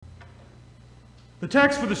The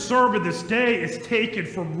text for the sermon this day is taken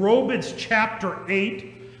from Romans chapter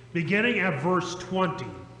 8, beginning at verse 20.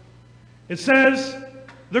 It says,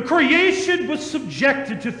 "The creation was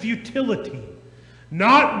subjected to futility,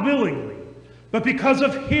 not willingly, but because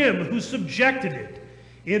of him who subjected it,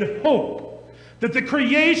 in hope that the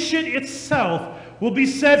creation itself will be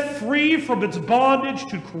set free from its bondage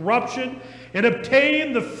to corruption and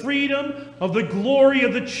obtain the freedom of the glory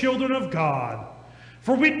of the children of God.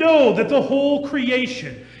 For we know that the whole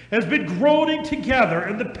creation has been groaning together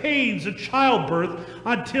in the pains of childbirth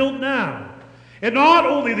until now. And not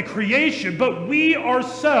only the creation, but we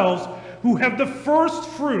ourselves who have the first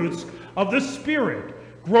fruits of the Spirit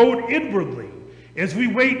groan inwardly as we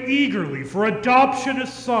wait eagerly for adoption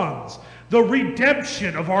as sons, the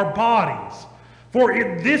redemption of our bodies. For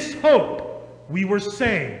in this hope we were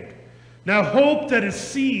saved. Now hope that is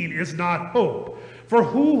seen is not hope. For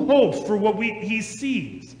who hopes for what he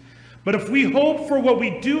sees? But if we hope for what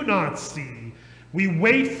we do not see, we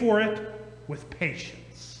wait for it with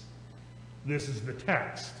patience." This is the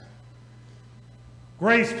text.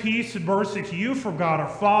 Grace, peace, and mercy to you from God our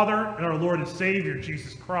Father and our Lord and Savior,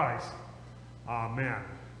 Jesus Christ. Amen.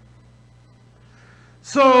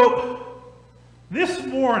 So, this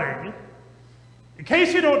morning, in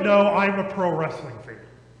case you don't know, I'm a pro wrestling fan.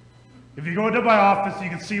 If you go into my office, you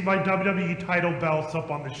can see my WWE title belts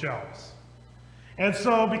up on the shelves. And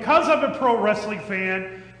so, because I'm a pro wrestling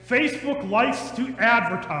fan, Facebook likes to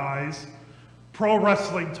advertise pro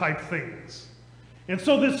wrestling type things. And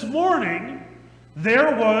so this morning,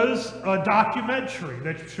 there was a documentary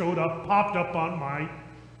that popped up on my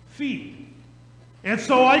feed. And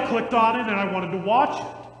so I clicked on it and I wanted to watch it.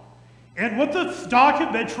 And what the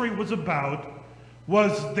documentary was about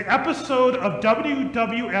was the episode of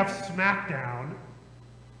WWF SmackDown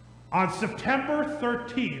on September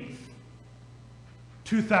 13th,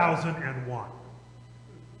 2001.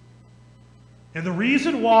 And the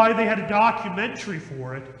reason why they had a documentary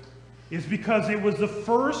for it is because it was the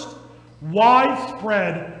first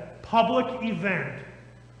widespread public event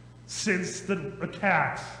since the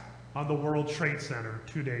attacks on the World Trade Center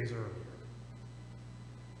 2 days earlier.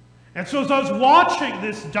 And so as I was watching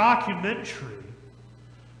this documentary,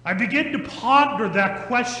 I began to ponder that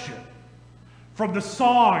question from the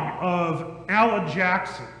song of Alan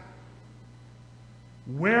Jackson.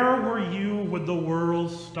 Where were you when the world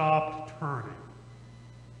stopped turning?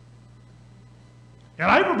 And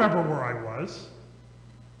I remember where I was.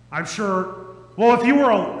 I'm sure,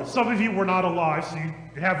 well, some of you were not alive, so you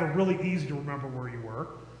have it really easy to remember where you were,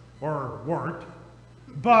 or weren't.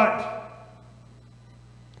 But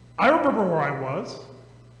I remember where I was,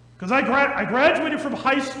 because I graduated from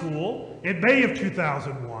high school in May of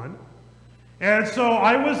 2001, and so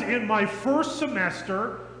I was in my first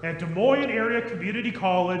semester at Des Moines Area Community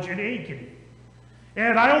College in Ankeny.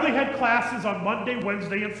 And I only had classes on Monday,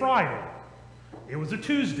 Wednesday, and Friday. It was a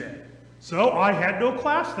Tuesday, so I had no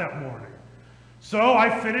class that morning. So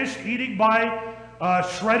I finished eating my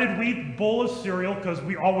shredded wheat bowl of cereal, because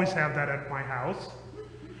we always have that at my house.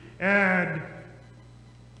 And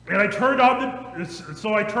I turned on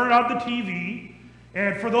the TV,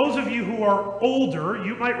 and for those of you who are older,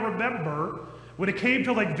 you might remember when it came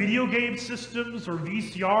to like video game systems or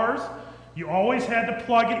VCRs, you always had to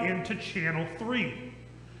plug it into Channel 3.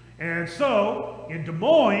 And so, in Des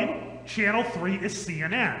Moines, Channel 3 is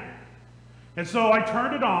CNN. And so I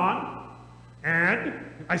turned it on, and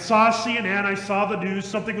I saw CNN, I saw the news,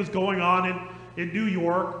 something was going on in New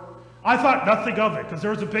York. I thought nothing of it, because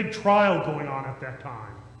there was a big trial going on at that time.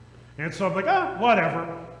 And so I'm like, whatever.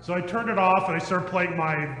 So I turned it off, and I started playing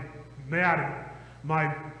my Madden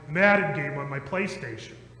game on my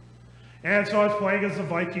PlayStation. And so I was playing as the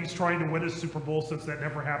Vikings, trying to win a Super Bowl, since that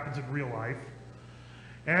never happens in real life.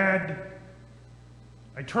 And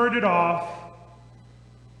I turned it off,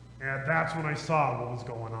 and that's when I saw what was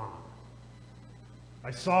going on.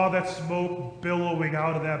 I saw that smoke billowing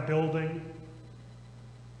out of that building,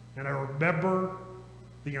 and I remember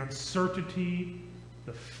the uncertainty,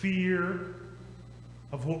 the fear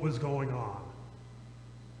of what was going on.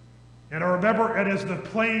 And I remember, and as the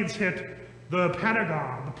planes hit the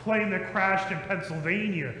Pentagon, the plane that crashed in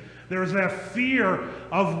Pennsylvania, there was that fear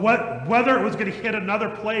of whether it was going to hit another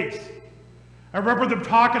place. I remember them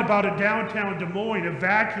talking about it downtown Des Moines,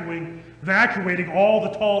 evacuating all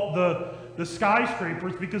the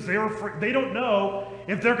skyscrapers, because they don't know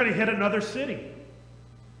if they're going to hit another city.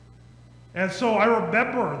 And so I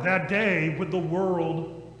remember that day when the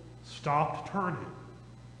world stopped turning.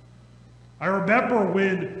 I remember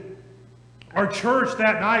when our church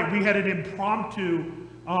that night, we had an impromptu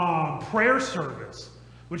prayer service,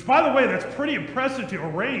 which, by the way, that's pretty impressive to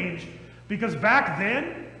arrange, Because back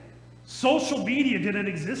then, social media didn't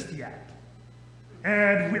exist yet.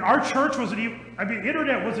 And our church wasn't even,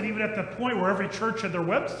 internet wasn't even at the point where every church had their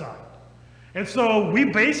website. And so we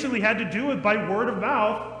basically had to do it by word of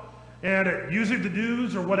mouth and using the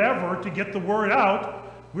news or whatever to get the word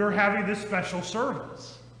out. We were having this special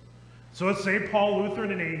service. So it's St. Paul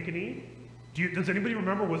Lutheran in Ankeny. Does anybody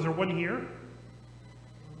remember, was there one here?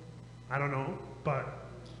 I don't know, but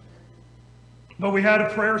we had a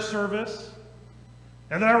prayer service.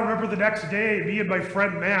 And then I remember the next day, me and my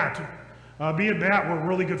friend Matt, were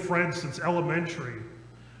really good friends since elementary.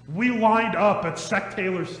 We lined up at Sec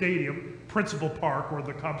Taylor Stadium, Principal Park, where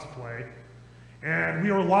the Cubs play, and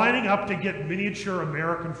we were lining up to get miniature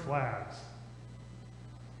American flags.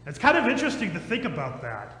 It's kind of interesting to think about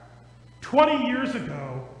that. 20 years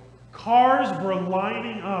ago, cars were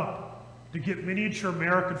lining up to get miniature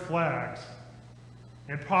American flags,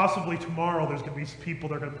 and possibly tomorrow there's going to be people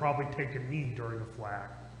that are going to probably take a knee during the flag.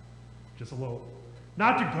 Just a little,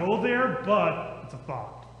 not to go there, but it's a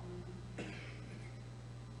thought.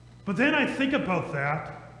 But then I think about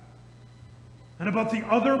that, and about the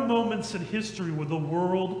other moments in history where the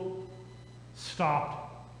world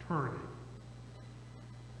stopped turning.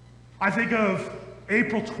 I think of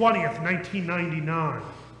April 20th, 1999,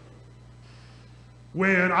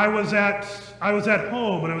 when I was at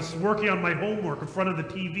home and I was working on my homework in front of the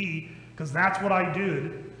TV, because that's what I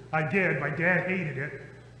did. My dad hated it,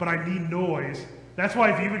 but I need noise. That's why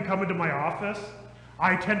if you even come into my office,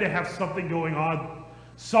 I tend to have something going on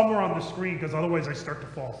somewhere on the screen, because otherwise I start to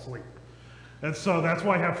fall asleep. And so that's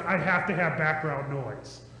why I have to have background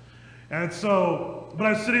noise. And so, but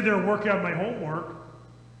I was sitting there working on my homework,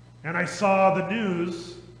 and I saw the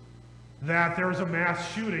news that there was a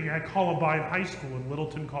mass shooting at Columbine High School in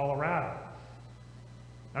Littleton, Colorado.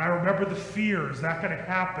 And I remember the fears that could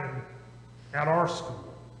happen at our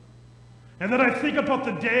school. And then I think about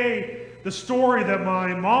the story that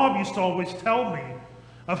my mom used to always tell me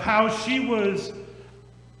of how when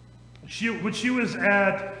she was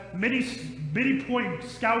at Mini Point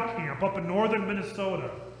Scout Camp up in northern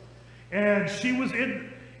Minnesota, and she was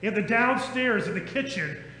in the downstairs in the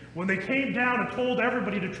kitchen when they came down and told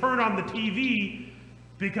everybody to turn on the TV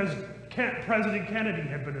because President Kennedy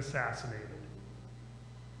had been assassinated.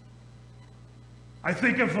 I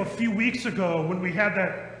think of a few weeks ago when we had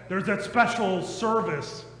there's that special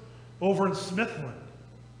service over in Smithland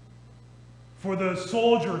for the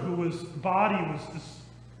soldier whose body was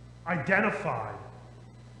identified.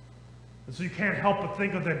 And so you can't help but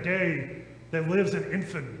think of that day that lives in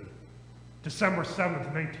infamy, December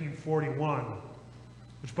 7th, 1941,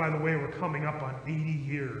 which, by the way, we're coming up on 80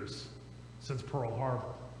 years since Pearl Harbor.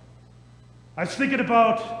 I was thinking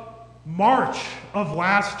about March of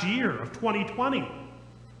last year, of 2020.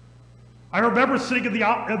 I remember sitting in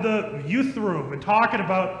the youth room and talking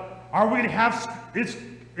about, is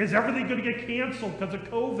everything going to get canceled because of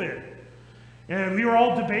COVID? And we were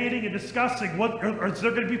all debating and discussing, is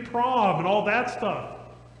there going to be prom and all that stuff?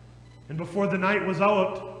 And before the night was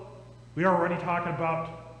out, we were already talking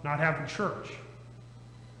about not having church.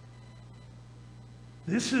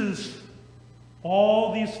 This is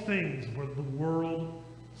all these things where the world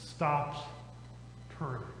stops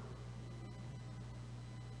turning.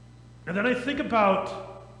 And then I think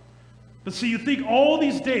about, you think all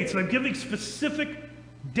these dates, and I'm giving specific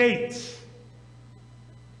dates,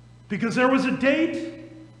 because there was a date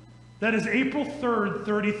that is April 3rd,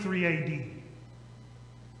 33 AD,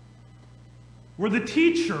 where the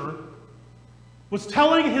teacher was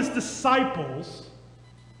telling his disciples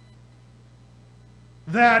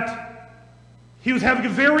that he was having a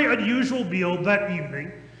very unusual meal that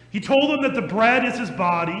evening. He told them that the bread is his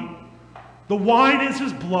body, the wine is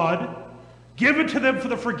his blood, given to them for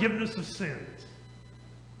the forgiveness of sins.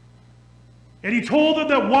 And he told them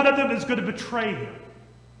that one of them is going to betray him.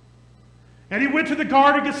 And he went to the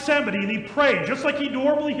Garden of Gethsemane and he prayed, just like he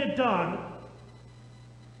normally had done.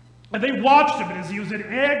 And they watched him as he was in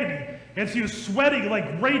agony, as he was sweating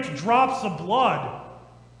like great drops of blood.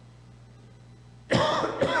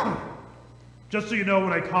 Just so you know,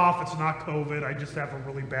 when I cough, it's not COVID. I just have a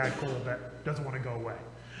really bad cold that doesn't want to go away.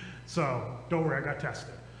 So don't worry, I got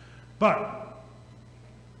tested. But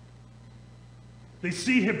they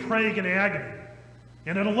see him praying in agony.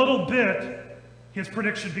 And in a little bit, his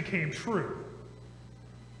prediction became true.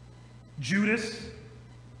 Judas,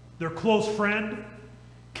 their close friend,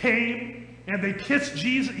 came and they kissed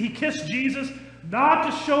Jesus. He kissed Jesus not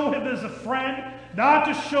to show him as a friend, not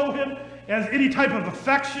to show him as any type of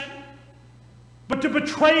affection, but to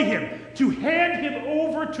betray him, to hand him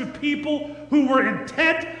over to people who were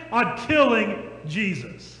intent on killing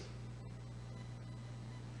Jesus.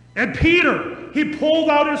 And Peter, he pulled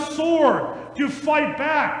out his sword to fight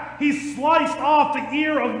back. He sliced off the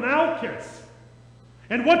ear of Malchus.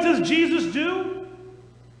 And what does Jesus do?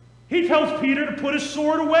 He tells Peter to put his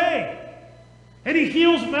sword away. And he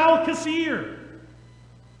heals Malchus' ear.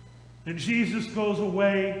 And Jesus goes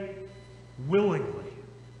away willingly.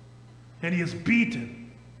 And he is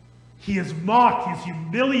beaten. He is mocked. He is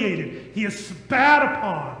humiliated. He is spat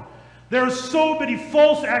upon. There are so many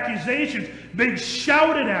false accusations being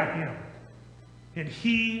shouted at him. And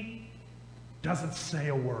he doesn't say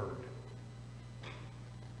a word.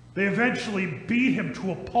 They eventually beat him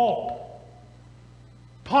to a pulp.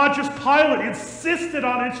 Pontius Pilate insisted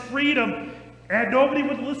on his freedom, and nobody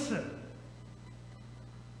would listen.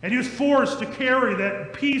 And he was forced to carry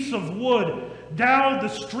that piece of wood down the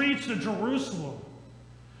streets of Jerusalem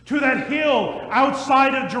to that hill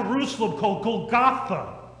outside of Jerusalem called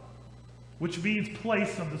Golgotha, which means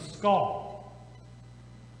place of the skull.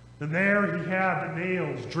 And there he had the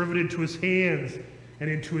nails driven into his hands and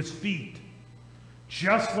into his feet,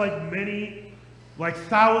 just like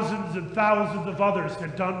thousands and thousands of others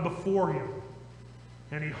had done before him.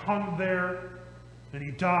 And he hung there and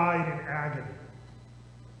he died in agony.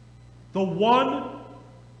 The one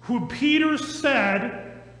who Peter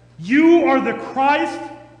said, "You are the Christ,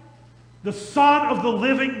 the Son of the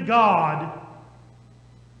living God,"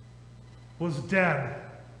 was dead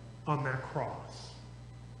on that cross.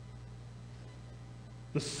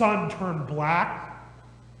 The sun turned black.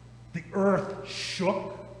 The earth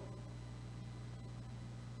shook.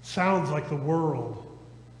 Sounds like the world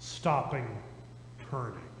stopping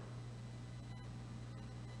turning.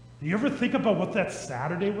 Do you ever think about what that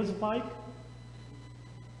Saturday was like?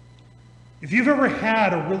 If you've ever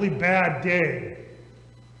had a really bad day,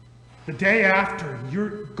 the day after,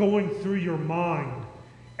 you're going through your mind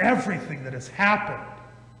everything that has happened.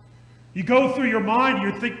 You go through your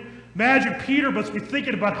mind, imagine Peter must be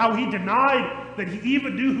thinking about how he denied that he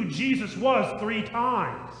even knew who Jesus was 3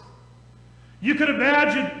 times. You could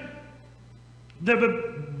imagine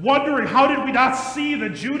them wondering, how did we not see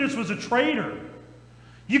that Judas was a traitor?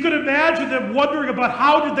 You could imagine them wondering about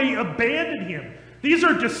how did they abandon him. These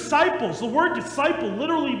are disciples. The word disciple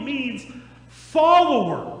literally means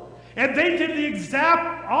follower. And they did the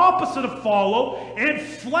exact opposite of follow and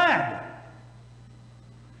fled.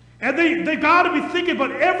 And they got to be thinking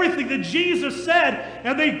about everything that Jesus said,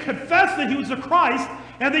 and they confessed that he was the Christ,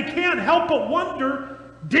 and they can't help but wonder,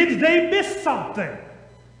 did they miss something?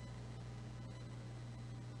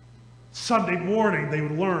 Sunday morning, they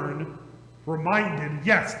learned, reminded,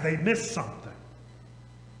 yes, they missed something.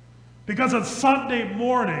 Because on Sunday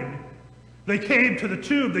morning, they came to the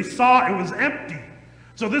tomb. They saw it was empty.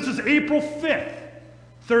 So this is April 5th,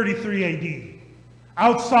 33 AD,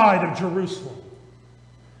 outside of Jerusalem.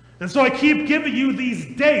 And so I keep giving you these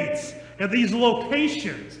dates and these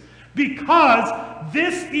locations because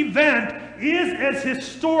this event is as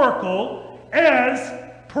historical as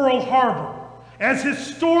Pearl Harbor, as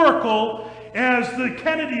historical as the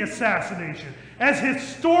Kennedy assassination, as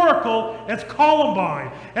historical as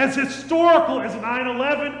Columbine, as historical as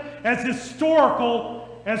 9/11, as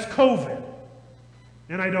historical as COVID.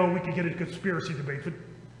 And I know we could get into conspiracy debates, but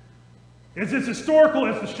it's as historical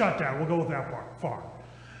as the shutdown. We'll go with that part far.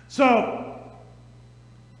 So,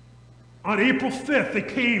 on April 5th, they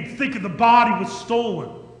came thinking the body was stolen.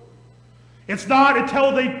 It's not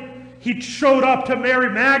until he showed up to Mary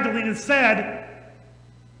Magdalene and said,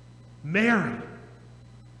 "Mary."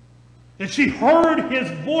 And she heard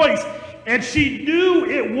his voice, and she knew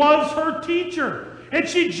it was her teacher. And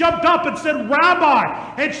she jumped up and said,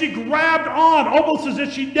 "Rabbi," and she grabbed on almost as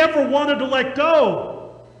if she never wanted to let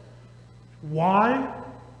go. Why?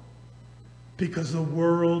 Because the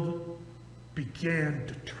world began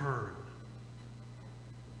to turn.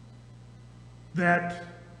 That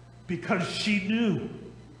because she knew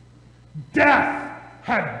death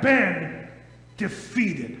had been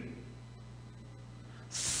defeated.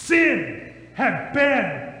 Sin had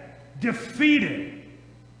been defeated.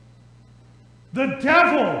 The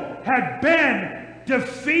devil had been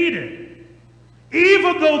defeated.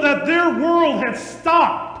 Even though that their world had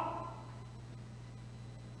stopped,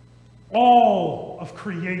 all of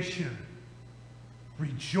creation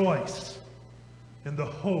rejoiced in the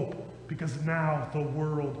hope, because now the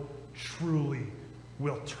world truly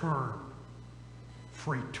will turn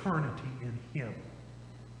for eternity in him.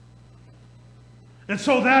 And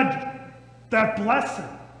so that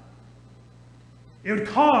blessing, it would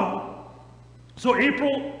come. So I'm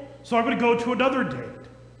going to go to another date.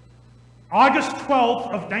 August 12th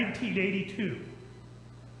of 1982.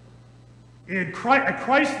 At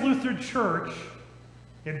Christ Lutheran Church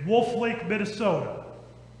in Wolf Lake, Minnesota.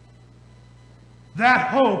 that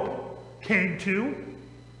hope came to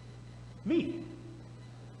me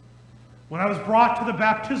when I was brought to the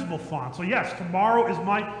baptismal font. So yes, tomorrow is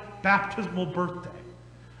my baptismal birthday.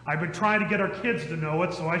 I've been trying to get our kids to know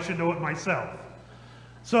it, so I should know it myself.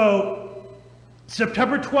 So,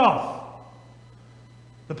 September 12th,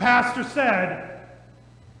 the pastor said,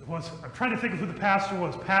 I'm trying to think of who the pastor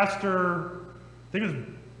was. Pastor, I think it was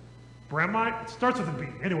Bramite? It starts with a B.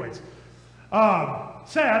 Anyways.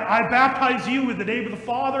 Said, I baptize you in the name of the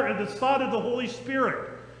Father and the Son and the Holy Spirit.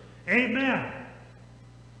 Amen.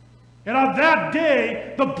 And on that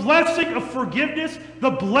day, the blessing of forgiveness, the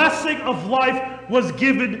blessing of life was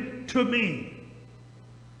given to me.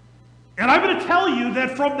 And I'm going to tell you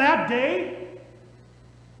that from that day,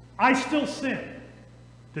 I still sin.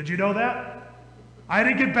 Did you know that? I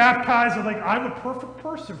didn't get baptized and I'm a perfect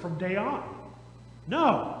person from day on.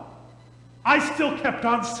 No. I still kept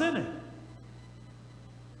on sinning.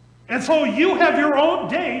 And so you have your own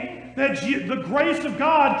date that the grace of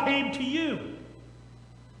God came to you.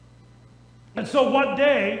 And so one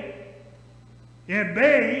day, in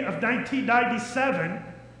May of 1997,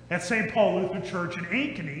 at St. Paul Lutheran Church in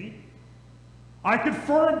Ankeny, I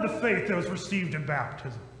confirmed the faith that was received in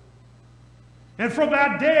baptism. And from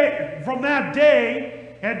that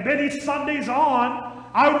day, and many Sundays on,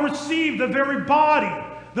 I would receive the very body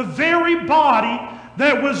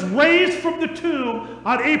that was raised from the tomb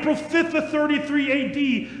on April 5th of 33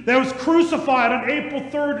 AD, that was crucified on April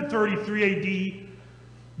 3rd of 33 AD,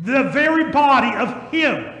 the very body of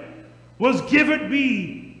him was given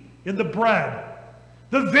me in the bread.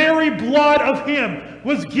 The very blood of him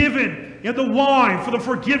was given in the wine for the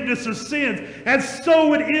forgiveness of sins. And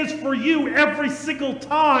so it is for you every single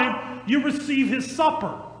time you receive his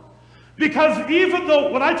supper. Because even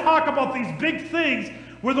though when I talk about these big things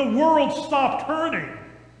where the world stopped turning,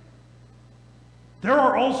 there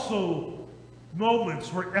are also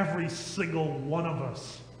moments where every single one of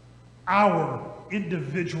us, our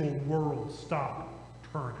individual world, stopped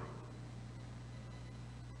turning.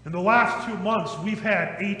 In the last 2 months, we've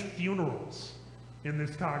had 8 funerals in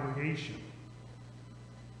this congregation.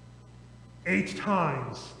 8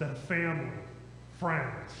 times that a family,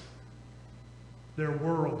 friends, their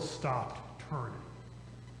world stopped turning.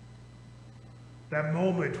 That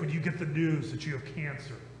moment when you get the news that you have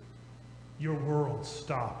cancer, your world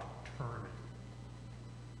stopped turning.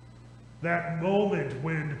 That moment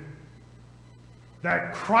when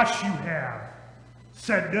that crush you have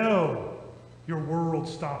said no, your world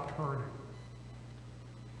stopped turning.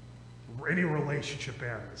 Any relationship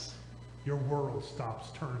ends, your world stops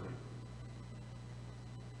turning.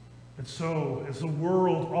 And so, as the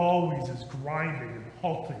world always is grinding and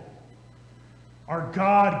halting, our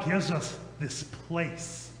God gives us this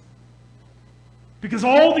place. Because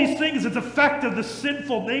all these things, it's effect of the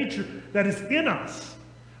sinful nature that is in us.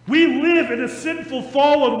 We live in a sinful,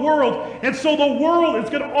 fallen world, and so the world is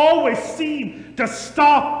going to always seem to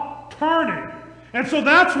stop turning. And so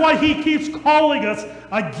that's why he keeps calling us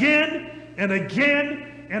again and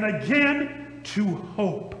again and again to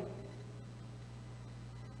hope.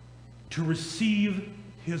 To receive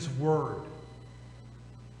his word.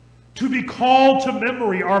 To be called to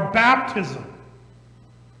memory, our baptism.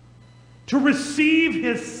 To receive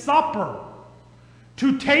his supper.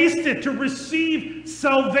 To taste it, to receive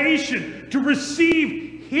salvation, to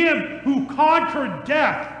receive him who conquered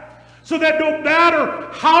death, so that no matter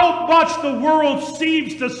how much the world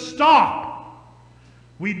seems to stop,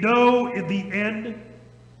 we know in the end,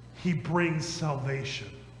 he brings salvation.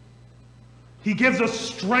 He gives us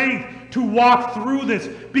strength to walk through this,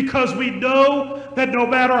 because we know that no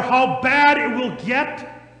matter how bad it will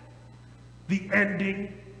get, the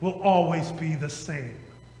ending will always be the same.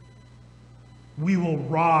 We will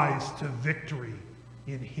rise to victory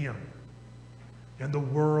in him, and the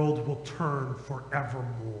world will turn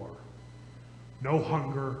forevermore. No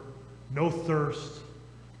hunger, no thirst,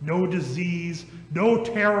 no disease, no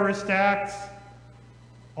terrorist acts,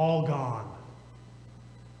 all gone.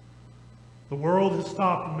 The world has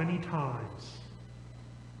stopped many times,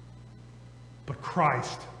 but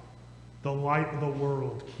Christ, the light of the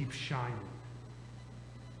world, keeps shining.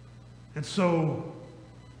 And so,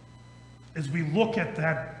 as we look at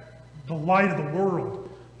that, the light of the world,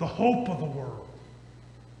 the hope of the world,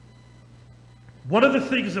 one of the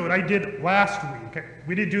things that I did last week,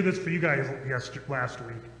 we didn't do this for you guys last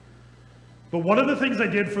week, but one of the things I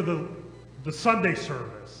did for the Sunday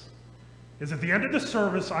service is at the end of the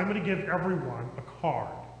service, I'm going to give everyone a card.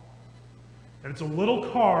 And it's a little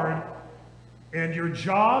card, and your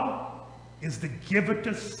job is to give it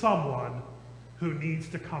to someone who needs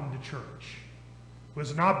to come to church, who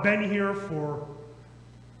has not been here for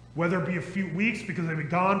Whether it be a few weeks because they've been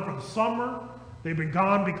gone for the summer, they've been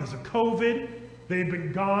gone because of COVID, they've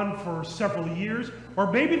been gone for several years,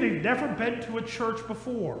 or maybe they've never been to a church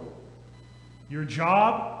before. Your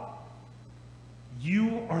job,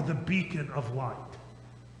 you are the beacon of light.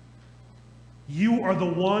 You are the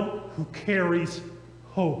one who carries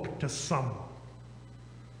hope to someone.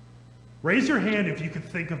 Raise your hand if you could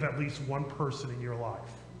think of at least one person in your life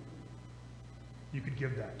you could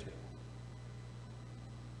give that to.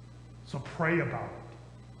 So pray about it.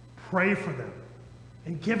 Pray for them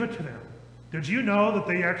and give it to them. Did you know that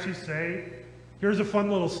they actually say, here's a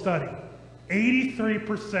fun little study,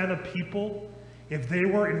 83% of people, if they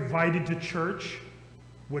were invited to church,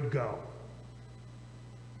 would go.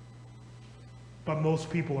 But most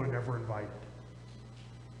people are never invited.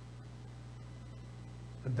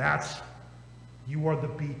 And that's, you are the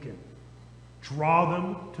beacon. Draw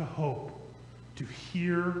them to hope, to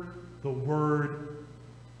hear the word,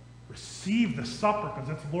 receive the supper, because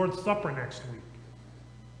it's Lord's Supper next week.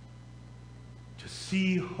 To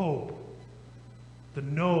see hope, to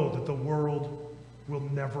know that the world will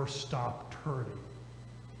never stop turning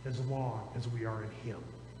as long as we are in Him.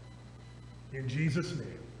 In Jesus'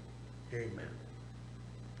 name, amen.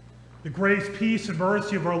 The grace, peace, and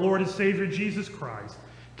mercy of our Lord and Savior Jesus Christ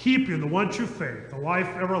keep you in the one true faith, the life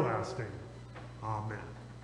everlasting. Amen.